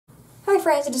Hi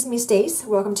friends, it is me Stace.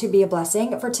 Welcome to Be a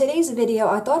Blessing. For today's video,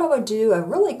 I thought I would do a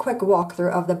really quick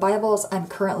walkthrough of the Bibles I'm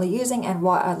currently using and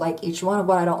what I like each one and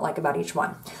what I don't like about each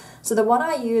one. So the one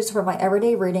I use for my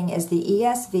everyday reading is the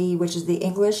ESV, which is the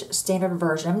English Standard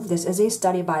Version. This is a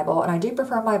study Bible, and I do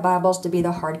prefer my Bibles to be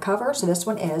the hardcover, so this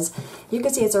one is. You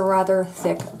can see it's a rather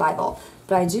thick Bible,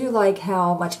 but I do like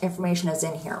how much information is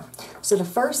in here. So the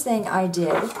first thing I did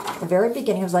at the very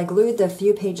beginning was I glued the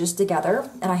few pages together,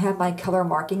 and I have my color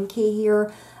marking key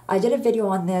here. I did a video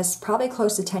on this probably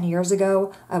close to 10 years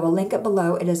ago. I will link it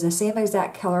below. It is the same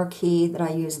exact color key that I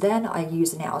used then, I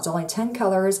use now. It's only 10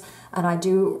 colors, and I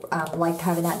do like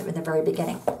having that in the very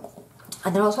beginning.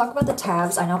 And then I'll talk about the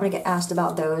tabs. I know I'm going to get asked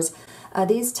about those.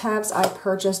 These tabs I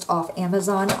purchased off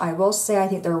Amazon. I will say I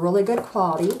think they're really good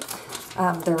quality.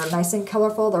 They're nice and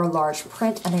colorful, they're large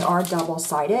print, and they are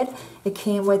double-sided. It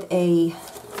came with a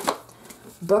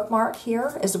bookmark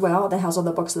here as well that has all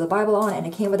the books of the Bible on, and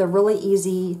it came with a really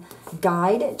easy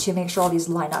guide to make sure all these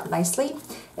line up nicely.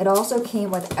 It also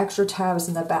came with extra tabs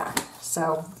in the back.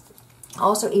 So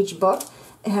also each book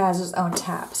has its own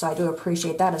tab, so I do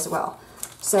appreciate that as well.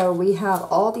 So we have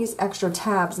all these extra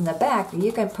tabs in the back.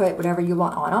 You can put whatever you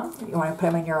want on them. If you want to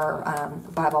put them in your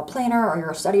Bible planner or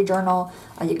your study journal,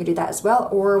 you can do that as well.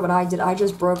 Or what I did, I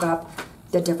just broke up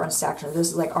the different sections. This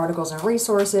is like articles and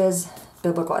resources,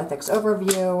 biblical ethics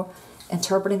overview,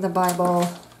 interpreting the Bible,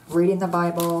 reading the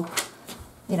Bible,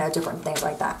 you know, different things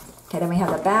like that. Okay, then we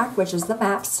have the back, which is the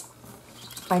maps.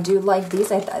 I do like these.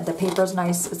 The paper is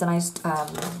nice. It's a nice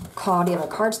quality of a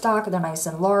cardstock. They're nice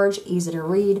and large, easy to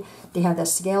read. They have the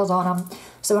scales on them.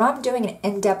 So when I'm doing an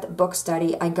in-depth book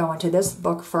study, I go into this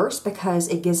book first because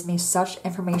it gives me such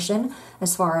information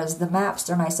as far as the maps.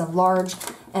 They're nice and large.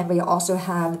 And we also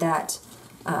have that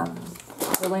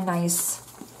really nice,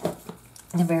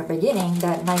 in the very beginning,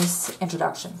 that nice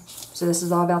introduction. So this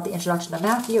is all about the introduction to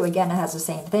Matthew. Again, it has the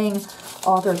same thing.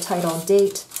 Author, title,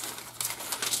 date.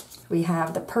 We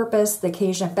have the purpose, the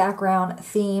occasion, background,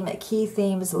 theme, key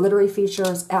themes, literary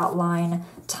features, outline,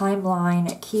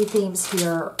 timeline, key themes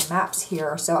here, maps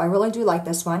here. So I really do like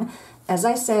this one. As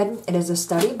I said, it is a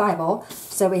study Bible.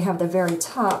 So we have the very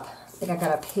top, I think I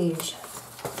got a page,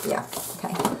 yeah,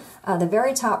 okay. The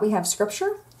very top we have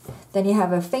scripture. Then you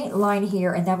have a faint line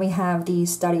here, and then we have the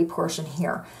study portion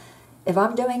here. If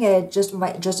I'm doing just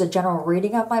a general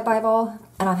reading of my Bible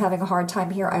and I'm having a hard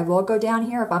time here, I will go down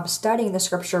here. If I'm studying the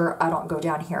scripture, I don't go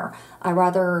down here. I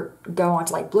rather go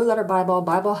onto like Blue Letter Bible,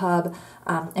 Bible Hub,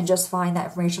 and just find that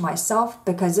information myself,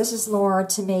 because this is more,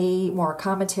 to me, more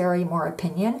commentary, more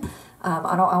opinion. I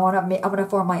want to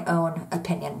form my own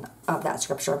opinion of that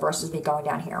scripture versus me going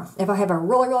down here. If I have a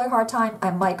really, really hard time, I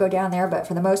might go down there, but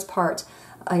for the most part,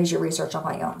 I usually research on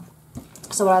my own.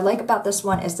 So what I like about this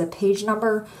one is the page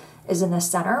number is in the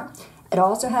center. It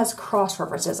also has cross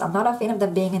references. I'm not a fan of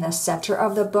them being in the center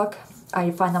of the book.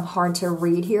 I find them hard to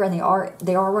read here, and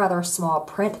they are rather small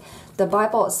print. The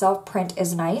Bible itself print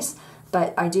is nice,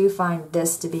 but I do find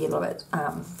this to be a little bit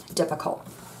difficult.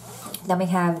 Then we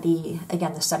have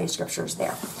again the study scriptures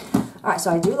there. All right, so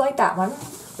I do like that one.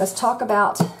 Let's talk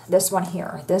about this one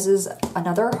here. This is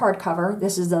another hardcover.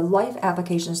 This is the Life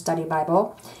Application Study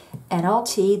Bible,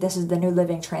 NLT. This is the New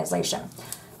Living Translation.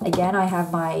 Again, I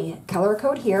have my color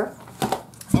code here,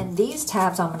 and these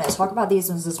tabs, I'm going to talk about these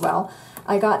ones as well.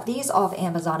 I got these off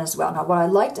Amazon as well. Now, what I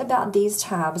liked about these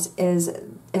tabs is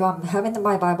if I'm having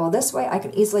my Bible this way, I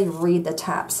can easily read the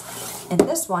tabs. In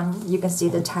this one, you can see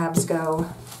the tabs go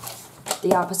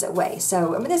the opposite way.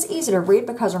 So, I mean, it's easy to read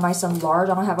because they're nice and large.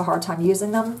 I don't have a hard time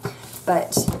using them,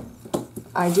 but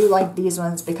I do like these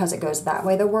ones because it goes that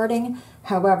way, the wording.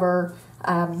 However,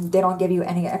 they don't give you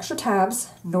any extra tabs,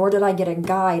 nor did I get a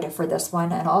guide for this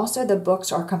one, and also the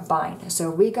books are combined. So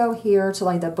we go here to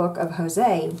like the book of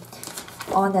Hosea.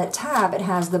 On that tab, it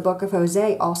has the book of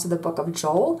Hosea, also the book of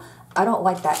Joel. I don't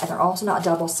like that, and they're also not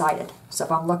double-sided. So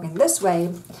if I'm looking this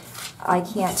way, I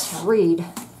can't read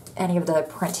any of the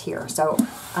print here. So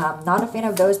not a fan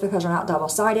of those because they're not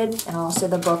double-sided, and also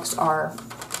the books are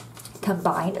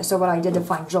combined. So what I did to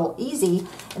find Joel easy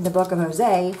in the book of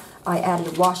Hosea, I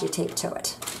added washi tape to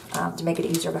it to make it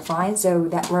easier to find. So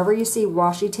that wherever you see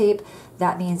washi tape,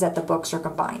 that means that the books are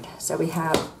combined. So we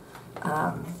have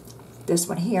this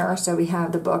one here. So we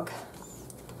have the book.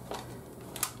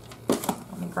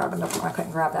 Let me grab another one. I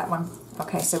couldn't grab that one.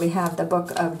 Okay, so we have the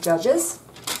book of Judges.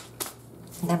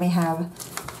 And then we have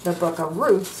the book of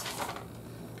Ruth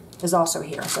is also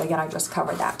here. So again, I just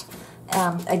covered that.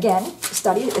 Again,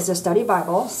 study is a study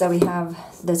Bible. So we have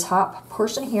the top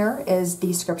portion here is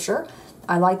the scripture.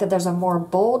 I like that there's a more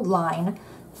bold line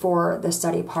for the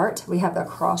study part. We have the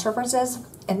cross references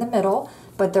in the middle,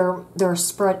 but they're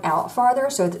spread out farther,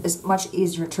 so it's much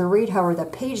easier to read. However, the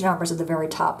page numbers at the very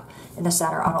top in the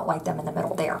center, I don't like them in the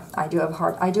middle there. I do have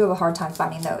a hard time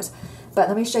finding those. But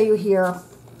let me show you here.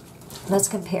 Let's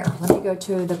compare. Let me go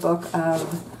to the book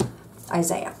of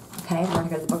Isaiah. Okay, we're going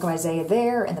to go to the book of Isaiah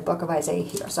there and the book of Isaiah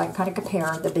here. So I can kind of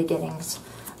compare the beginnings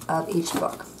of each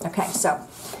book. Okay, so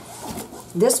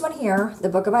this one here, the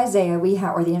book of Isaiah, we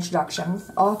have, or the introduction,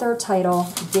 author, title,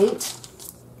 date,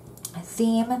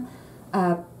 theme,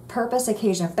 purpose,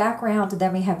 occasion, background.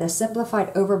 Then we have the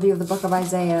simplified overview of the book of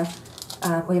Isaiah.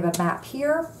 We have a map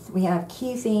here. We have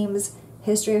key themes,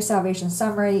 history of salvation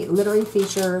summary, literary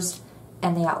features,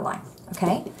 and the outline.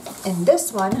 Okay, in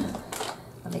this one,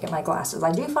 let me get my glasses.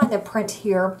 I do find the print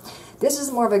here. This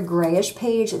is more of a grayish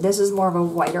page. This is more of a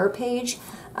whiter page.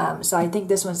 So I think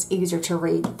this one's easier to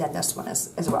read than this one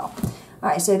is as well. All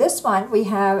right, so this one, we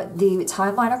have the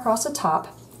timeline across the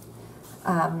top.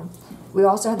 We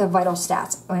also have the vital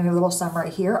stats. We have a little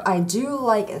summary here. I do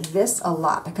like this a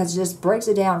lot because it just breaks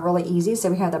it down really easy.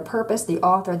 So we have the purpose, the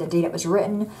author, the date it was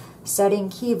written, setting,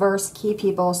 key verse, key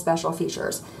people, special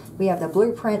features. We have the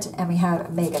blueprint, and we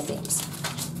have mega themes.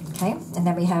 Okay, and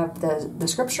then we have the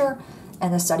scripture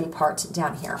and the study part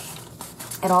down here.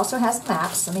 It also has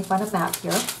maps. Let me find a map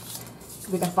here.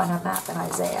 We can find a map in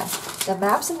Isaiah. The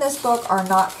maps in this book are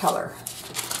not color,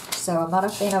 so I'm not a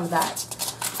fan of that.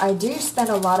 I do spend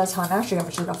a lot of time, actually I'm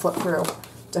just going to flip through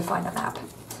to find a map.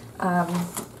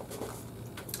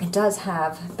 It does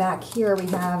have, back here we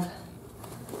have,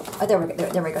 oh, there we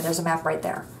go, there's a map right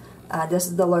there. This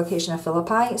is the location of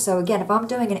Philippi. So again, if I'm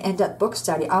doing an in-depth book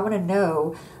study, I want to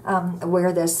know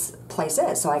where this place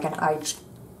is, so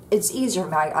it's easier for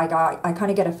me. I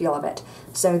kind of get a feel of it.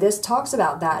 So this talks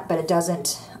about that, but it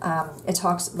doesn't. It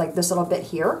talks like this little bit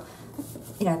here.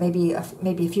 You know, maybe a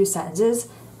few sentences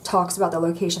talks about the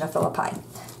location of Philippi.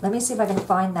 Let me see if I can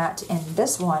find that in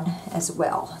this one as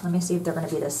well. Let me see if they're going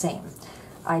to be the same.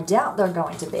 I doubt they're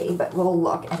going to be, but we'll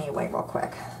look anyway real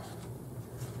quick.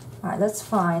 All right, let's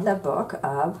find the book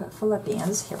of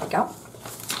Philippians. Here we go.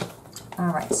 All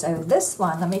right, so this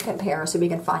one, let me compare so we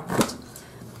can find that.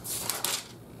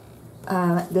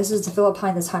 This is Philippi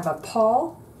in the time of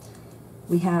Paul.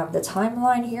 We have the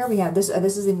timeline here. We have this.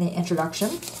 This is in the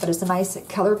introduction, but it's a nice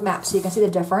colored map, so you can see the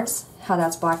difference, how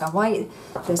that's black and white.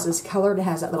 This is colored. It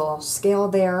has that little scale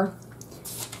there.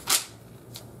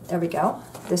 There we go.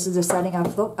 This is the setting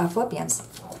of Philippians.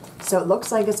 So it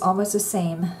looks like it's almost the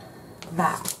same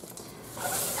map.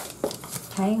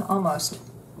 Okay, almost.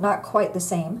 Not quite the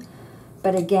same.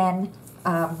 But again,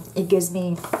 it gives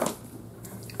me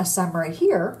a summary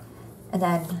here, and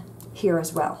then here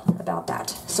as well about that.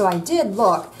 So I did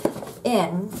look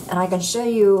in, and I can show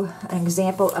you an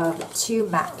example of two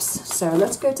maps. So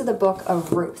let's go to the book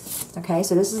of Ruth. Okay,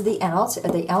 so this is the NLT.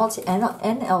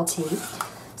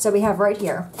 So we have right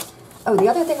here. Oh, the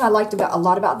other thing I liked a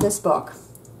lot about this book,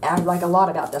 and I like a lot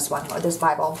about this one, or this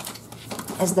Bible,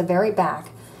 is the very back.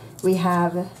 We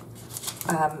have,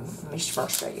 let me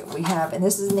first show you. We have, and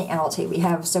this is in the NLT.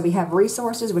 We have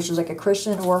resources, which is like a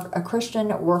Christian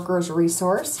worker's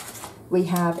resource. We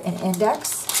have an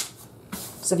index.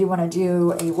 So if you want to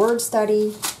do a word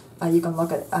study, you can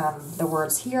look at the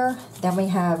words here. Then we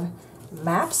have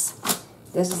maps.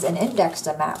 This is an index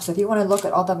to maps. So if you want to look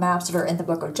at all the maps that are in the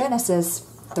book of Genesis,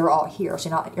 they're all here. So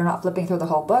you're not flipping through the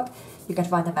whole book. You can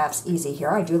find the maps easy here.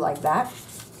 I do like that.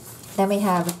 Then we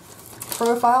have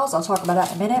profiles. I'll talk about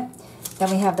that in a minute.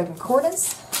 Then we have the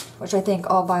concordance, which I think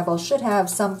all Bibles should have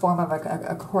some form of a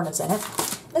concordance in it.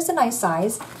 It's a nice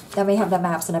size. Then we have the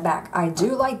maps in the back. I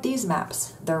do like these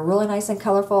maps. They're really nice and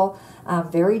colorful,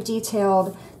 very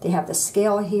detailed. They have the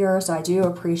scale here, so I do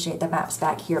appreciate the maps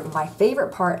back here. But my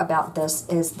favorite part about this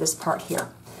is this part here,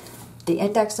 the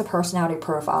index of personality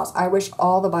profiles. I wish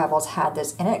all the Bibles had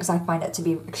this in it because I find it to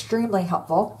be extremely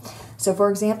helpful. So for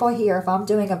example here, if I'm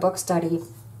doing a book study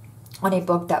on a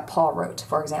book that Paul wrote,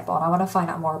 for example, and I want to find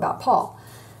out more about Paul.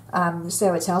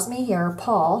 So it tells me here,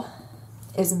 Paul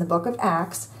is in the book of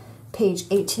Acts, page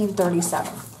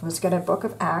 1837. Let's go to book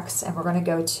of Acts, and we're going to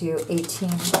go to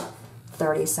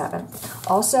 1837.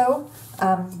 Also,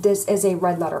 this is a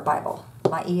red letter Bible.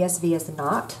 My ESV is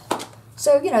not.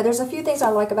 So, you know, there's a few things I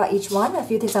like about each one, a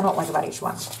few things I don't like about each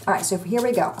one. All right, so here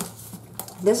we go.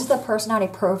 This is the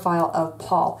personality profile of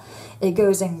Paul. It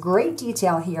goes in great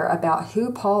detail here about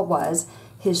who Paul was,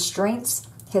 his strengths,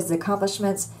 his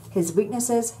accomplishments, his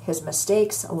weaknesses, his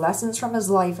mistakes, lessons from his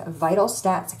life, vital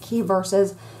stats, key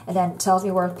verses, and then tells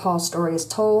me where Paul's story is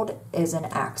told is in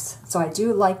Acts. So I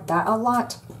do like that a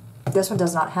lot. This one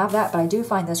does not have that, but I do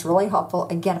find this really helpful.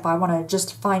 Again, if I want to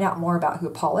just find out more about who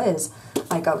Paul is,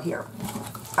 I go here.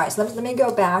 All right, so let me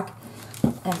go back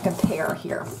and compare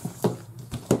here.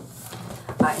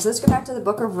 All right, so let's go back to the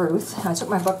book of Ruth. I took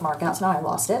my bookmark out, so now I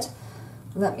lost it.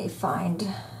 Let me find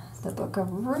the book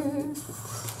of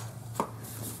Ruth.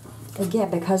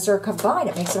 Again, because they're combined,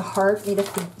 it makes it hard for me to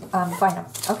find them.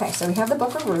 Okay, so we have the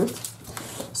book of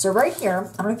Ruth. So right here,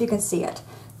 I don't know if you can see it.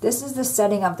 This is the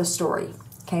setting of the story.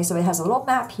 Okay, so it has a little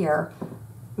map here.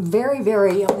 Very,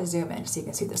 very, I'm going to zoom in so you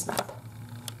can see this map.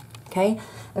 Okay,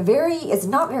 it's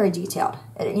not very detailed.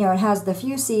 It has the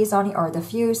few seas on here, or the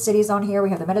few cities on here. We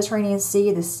have the Mediterranean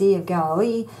Sea, the Sea of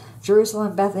Galilee,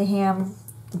 Jerusalem, Bethlehem,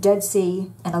 Dead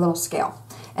Sea, and a little scale.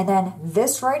 And then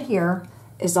this right here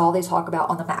is all they talk about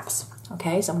on the maps.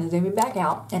 Okay, so I'm going to zoom it back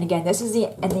out. And again, this is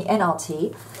in the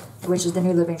NLT, which is the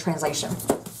New Living Translation.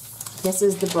 This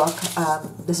is the book,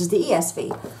 this is the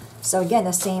ESV. So again,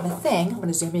 the same thing. I'm going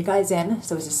to zoom you guys in.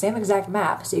 So it's the same exact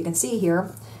map. So you can see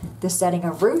here, the setting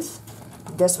of Ruth,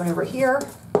 this one over here,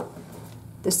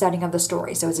 the setting of the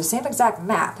story. So it's the same exact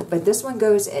map, but this one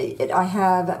goes, I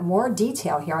have more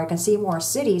detail here. I can see more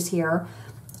cities here,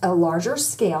 a larger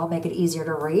scale, make it easier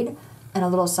to read, and a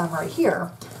little summary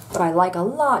here. What I like a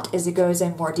lot is it goes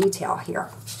in more detail here.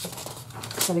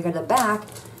 So we go to the back,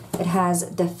 it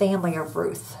has the family of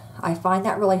Ruth. I find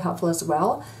that really helpful as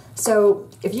well. So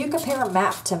if you compare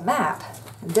map to map,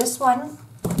 this one,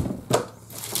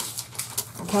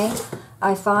 okay,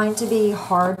 I find to be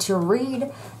hard to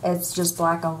read. It's just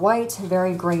black and white,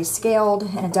 very gray scaled,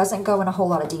 and it doesn't go in a whole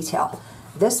lot of detail.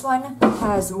 This one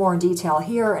has more detail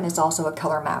here, and it's also a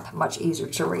color map, much easier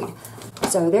to read.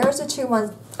 So there's the two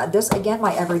ones. This, again,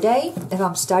 my everyday. If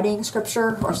I'm studying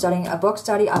scripture or studying a book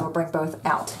study, I will bring both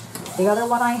out. The other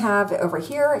one I have over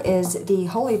here is the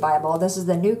Holy Bible. This is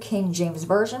the New King James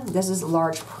Version. This is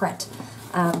large print.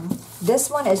 This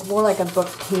one is more like a book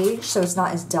page, so it's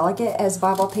not as delicate as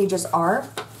Bible pages are.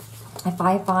 If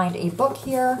I find a book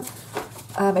here,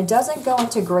 it doesn't go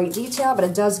into great detail, but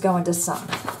it does go into some.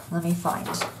 Let me find.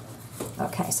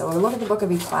 Okay, so we'll look at the book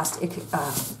of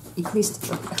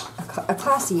Ecclesiastes.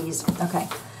 Okay.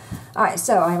 All right,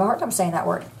 so I have a hard time saying that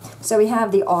word. So we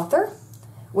have the author,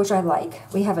 which I like.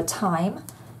 We have a time,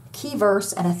 key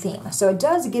verse, and a theme. So it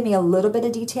does give me a little bit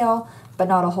of detail, but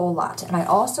not a whole lot. And I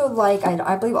also like,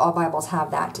 I believe all Bibles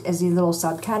have that, is these little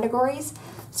subcategories.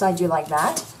 So I do like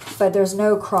that. But there's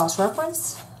no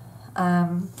cross-reference.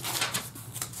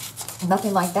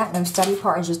 Nothing like that. No study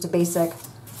part. It's just a basic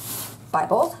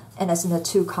Bible. And it's in the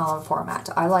 2-column format.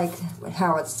 I like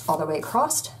how it's all the way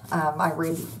across. I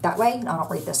read that way, and I don't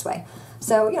read this way.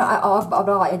 So,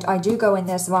 I do go in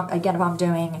this, if I'm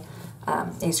doing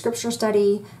a scripture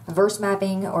study, a verse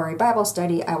mapping, or a Bible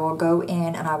study, I will go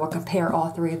in and I will compare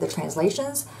all three of the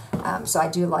translations. So I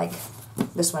do like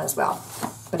this one as well.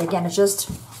 But again, it's just,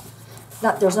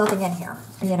 there's nothing in here.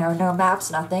 No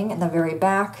maps, nothing. In the very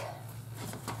back,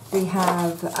 we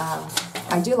have,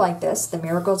 I do like this, the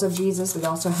miracles of Jesus. We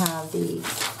also have the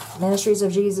ministries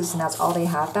of Jesus, and that's all they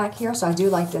have back here. So I do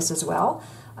like this as well.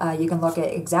 You can look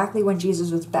at exactly when Jesus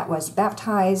was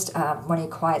baptized, when he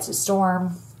quiets a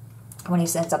storm, when he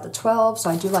sends out the 12. So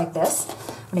I do like this.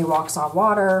 When he walks on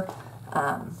water,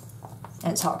 and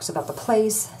it talks about the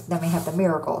place. Then we have the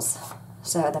miracles.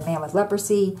 So the man with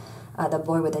leprosy, the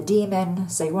boy with a demon.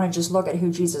 So you want to just look at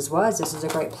who Jesus was. This is a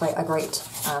great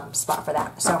spot for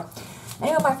that. So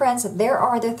anyway, my friends, there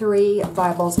are the 3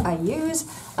 Bibles I use.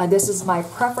 This is my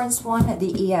preference one,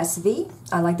 the ESV.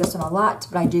 I like this one a lot,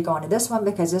 but I do go into this one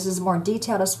because this is more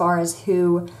detailed as far as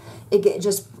who. It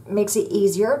just makes it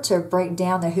easier to break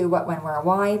down the who, what, when, where,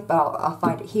 why, but I'll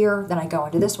find it here. Then I go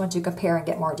into this one to compare and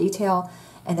get more detail.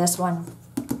 And this one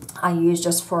I use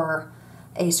just for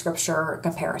a scripture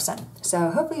comparison. So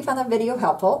hopefully you found that video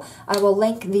helpful. I will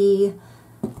link the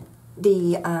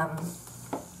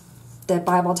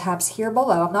Bible tabs here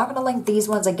below. I'm not going to link these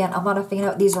ones again. I'm not a fan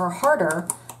of, these are harder.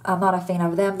 I'm not a fan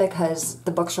of them because the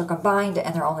books are combined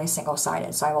and they're only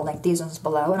single-sided. So I will link these ones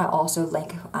below, and I'll also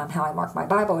link how I mark my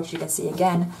Bible, which you can see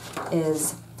again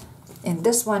is in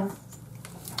this one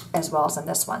as well as in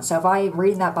this one. So if I'm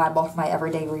reading that Bible for my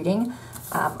everyday reading,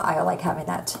 I like having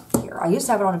that here. I used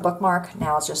to have it on a bookmark.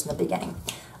 Now it's just in the beginning.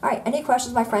 All right, any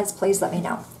questions, my friends, please let me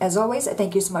know. As always,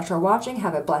 thank you so much for watching.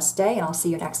 Have a blessed day, and I'll see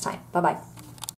you next time. Bye-bye.